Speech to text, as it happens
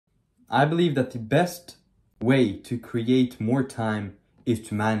I believe that the best way to create more time is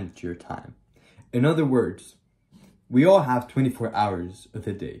to manage your time. In other words, we all have 24 hours of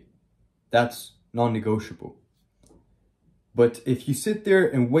the day. That's non-negotiable. But if you sit there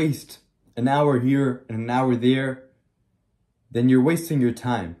and waste an hour here and an hour there, then you're wasting your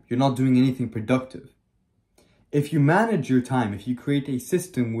time. You're not doing anything productive. If you manage your time, if you create a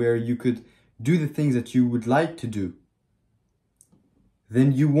system where you could do the things that you would like to do,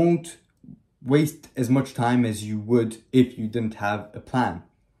 then you won't waste as much time as you would if you didn't have a plan.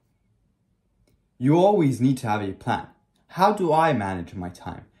 You always need to have a plan. How do I manage my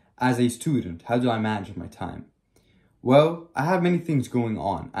time? As a student, how do I manage my time? Well, I have many things going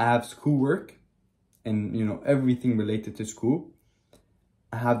on. I have schoolwork and, everything related to school.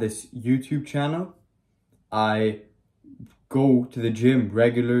 I have this YouTube channel. I go to the gym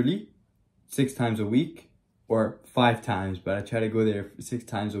regularly, 6 times a week, or 5 times, but I try to go there 6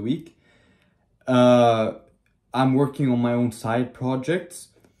 times a week. I'm working on my own side projects.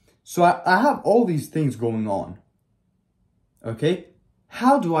 So I have all these things going on. Okay?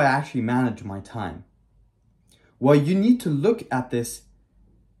 How do I actually manage my time? Well, you need to look at this.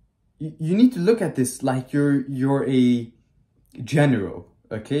 You need to look at this like you're a general,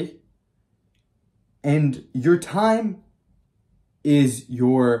 okay? And your time is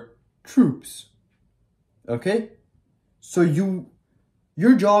your troops, okay? So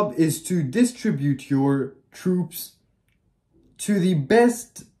your job is to distribute your troops to the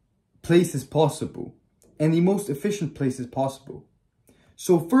best places possible and the most efficient places possible.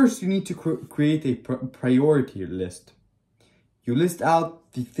 So first you need to create a priority list. You list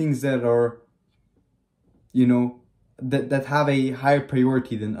out the things that are, that have a higher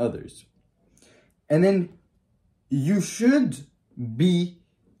priority than others. And then you should be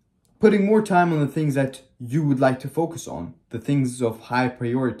putting more time on the things that you would like to focus on, the things of high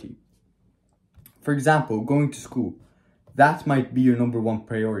priority. For example, going to school, that might be your number 1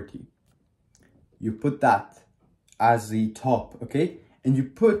 priority. You put that as the top, okay? And you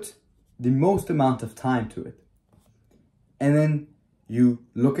put the most amount of time to it. And then you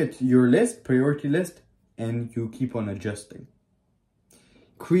look at your list, priority list, and you keep on adjusting.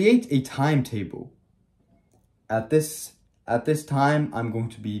 Create a timetable. At this time, I'm going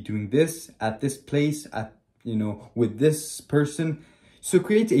to be doing this, at this place, with this person. So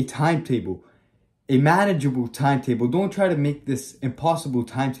create a timetable, a manageable timetable. Don't try to make this impossible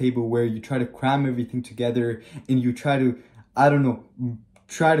timetable where you try to cram everything together and you try to,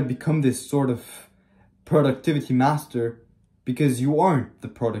 try to become this sort of productivity master, because you aren't the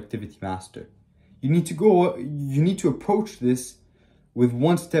productivity master. You need to approach this with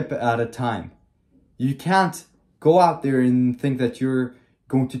 1 step at a time. You can't go out there and think that you're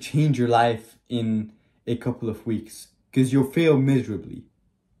going to change your life in a couple of weeks, because you'll fail miserably.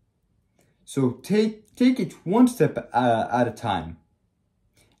 So take it 1 step at a time.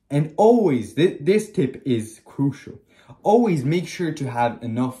 And always, this tip is crucial. Always make sure to have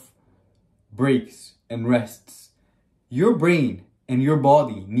enough breaks and rests. Your brain and your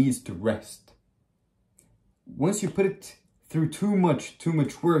body needs to rest. Once you put it through too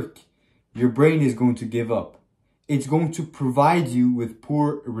much work, your brain is going to give up. It's going to provide you with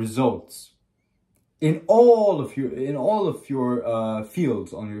poor results in all of your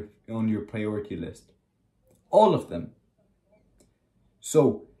fields on your priority list. All of them.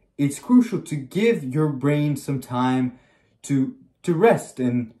 So it's crucial to give your brain some time to rest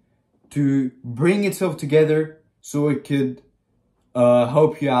and to bring itself together so it could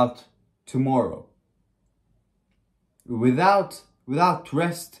help you out tomorrow. Without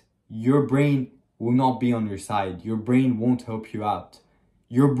rest, your brain will not be on your side. Your brain won't help you out.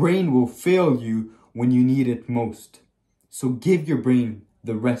 Your brain will fail you when you need it most. So give your brain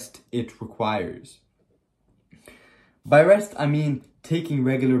the rest it requires. By rest, I mean taking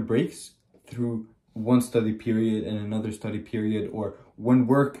regular breaks through one study period and another study period, or one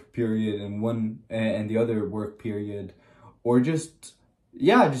work period and the other work period, or just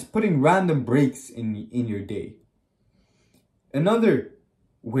putting random breaks in your day. Another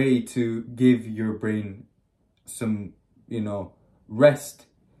way to give your brain some, rest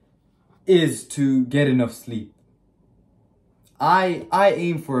is to get enough sleep. I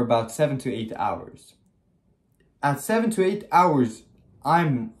aim for about 7 to 8 hours. At 7 to 8 hours,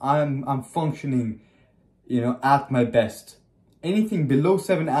 I'm functioning, at my best. Anything below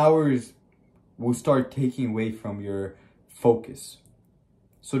 7 hours will start taking away from your focus.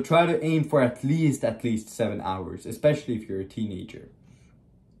 So try to aim for at least 7 hours, especially if you're a teenager.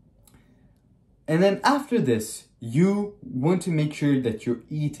 And then after this, you want to make sure that you're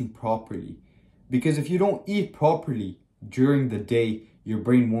eating properly. Because if you don't eat properly during the day, your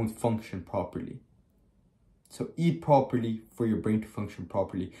brain won't function properly. So eat properly for your brain to function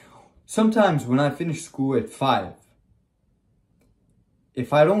properly. Sometimes when I finish school at 5,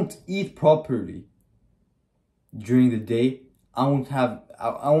 if I don't eat properly during the day, I won't have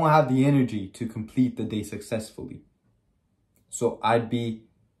the energy to complete the day successfully. So I'd be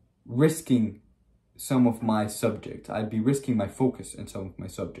risking some of my subjects. I'd be risking my focus in some of my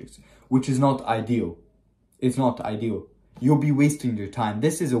subjects, which is not ideal. It's not ideal. You'll be wasting your time.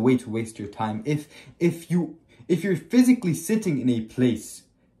 This is a way to waste your time. If you're physically sitting in a place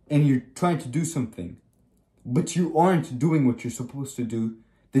and you're trying to do something, but you aren't doing what you're supposed to do,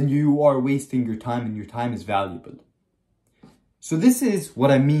 then you are wasting your time, and your time is valuable. So this is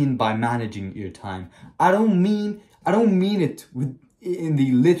what I mean by managing your time. I don't mean it in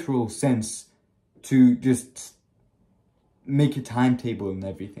the literal sense to just make a timetable and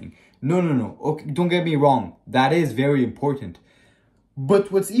everything. No. Okay, don't get me wrong. That is very important.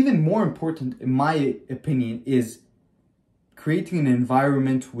 But what's even more important, in my opinion, is creating an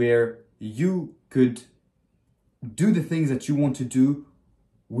environment where you could do the things that you want to do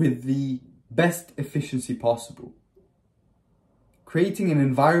with the best efficiency possible. Creating an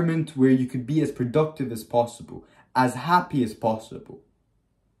environment where you could be as productive as possible, as happy as possible.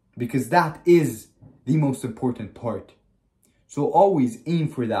 Because that is the most important part. So always aim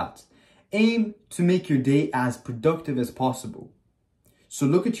for that. Aim to make your day as productive as possible. So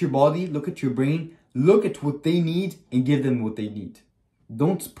look at your body, look at your brain, look at what they need and give them what they need.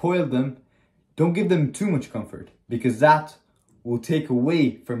 Don't spoil them. Don't give them too much comfort, because that will take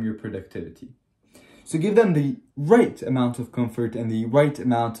away from your productivity. So give them the right amount of comfort and the right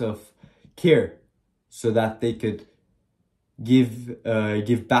amount of care so that they could give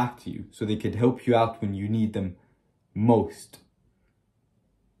back to you, so they could help you out when you need them most.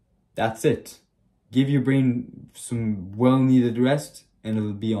 That's it. Give your brain some well-needed rest and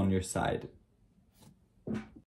it'll be on your side.